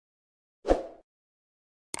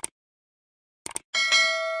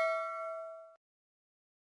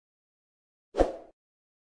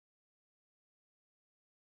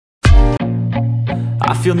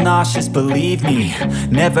feel nauseous, believe me.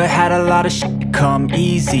 Never had a lot of shit come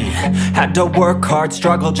easy. Had to work hard,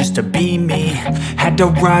 struggle just to be me. Had to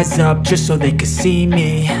rise up just so they could see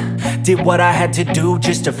me. Did what I had to do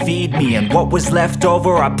just to feed me, and what was left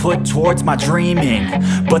over I put towards my dreaming.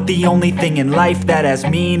 But the only thing in life that has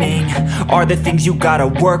meaning are the things you gotta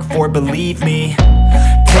work for, believe me.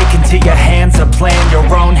 Take into your hands a plan, your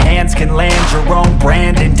own hands can land your own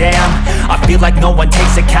brand. And damn, I feel like no one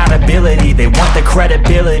takes accountability. They want the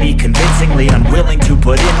credibility, convincingly unwilling to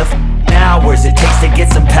put in the hours it takes to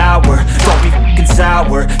get some power. Don't be f***ing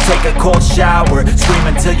sour, take a cold shower. Scream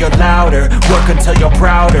until you're louder, work until you're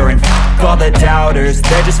prouder. And f*** all the doubters,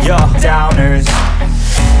 they're just your downers.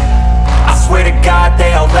 I swear to God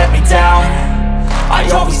they all let me down. I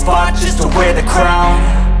always fought just to wear the crown.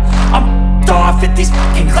 I'm off at these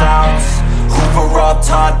fucking clowns who were all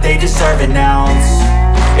taught they deserve an ounce.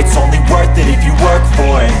 It's only worth it if you work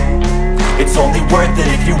for it. It's only worth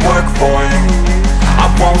it if you work for it.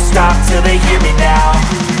 I won't stop till they hear me now.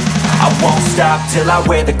 I won't stop till I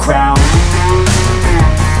wear the crown.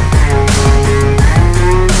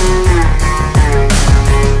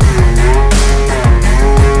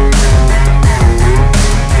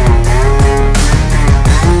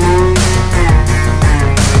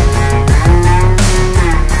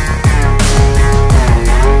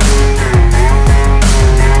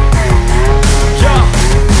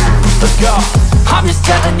 I'm just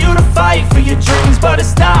telling you to fight for your dreams, but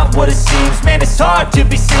it's not what it seems. Man, it's hard to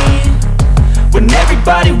be seen when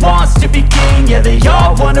everybody wants to be king. Yeah, they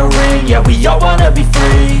all wanna ring, yeah, we all wanna be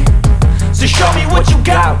free. So show me what you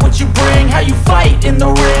got, what you bring, how you fight in the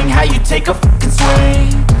ring, how you take a fucking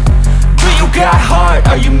swing. Do you got heart,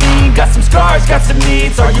 are you mean? Got some scars, got some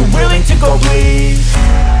needs, are you willing to go bleed?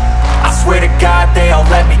 I swear to God they all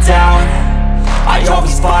let me down. I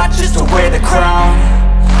always fought just to wear the crown.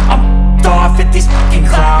 I'm off at these fucking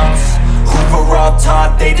clowns who were all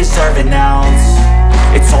taught they deserve an ounce.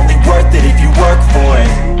 It's only worth it if you work for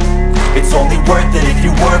it. It's only worth it if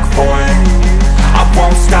you work for it. I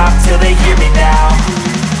won't stop till they hear me now.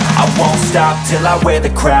 I won't stop till I wear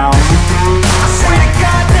the crown. I swear to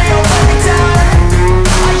God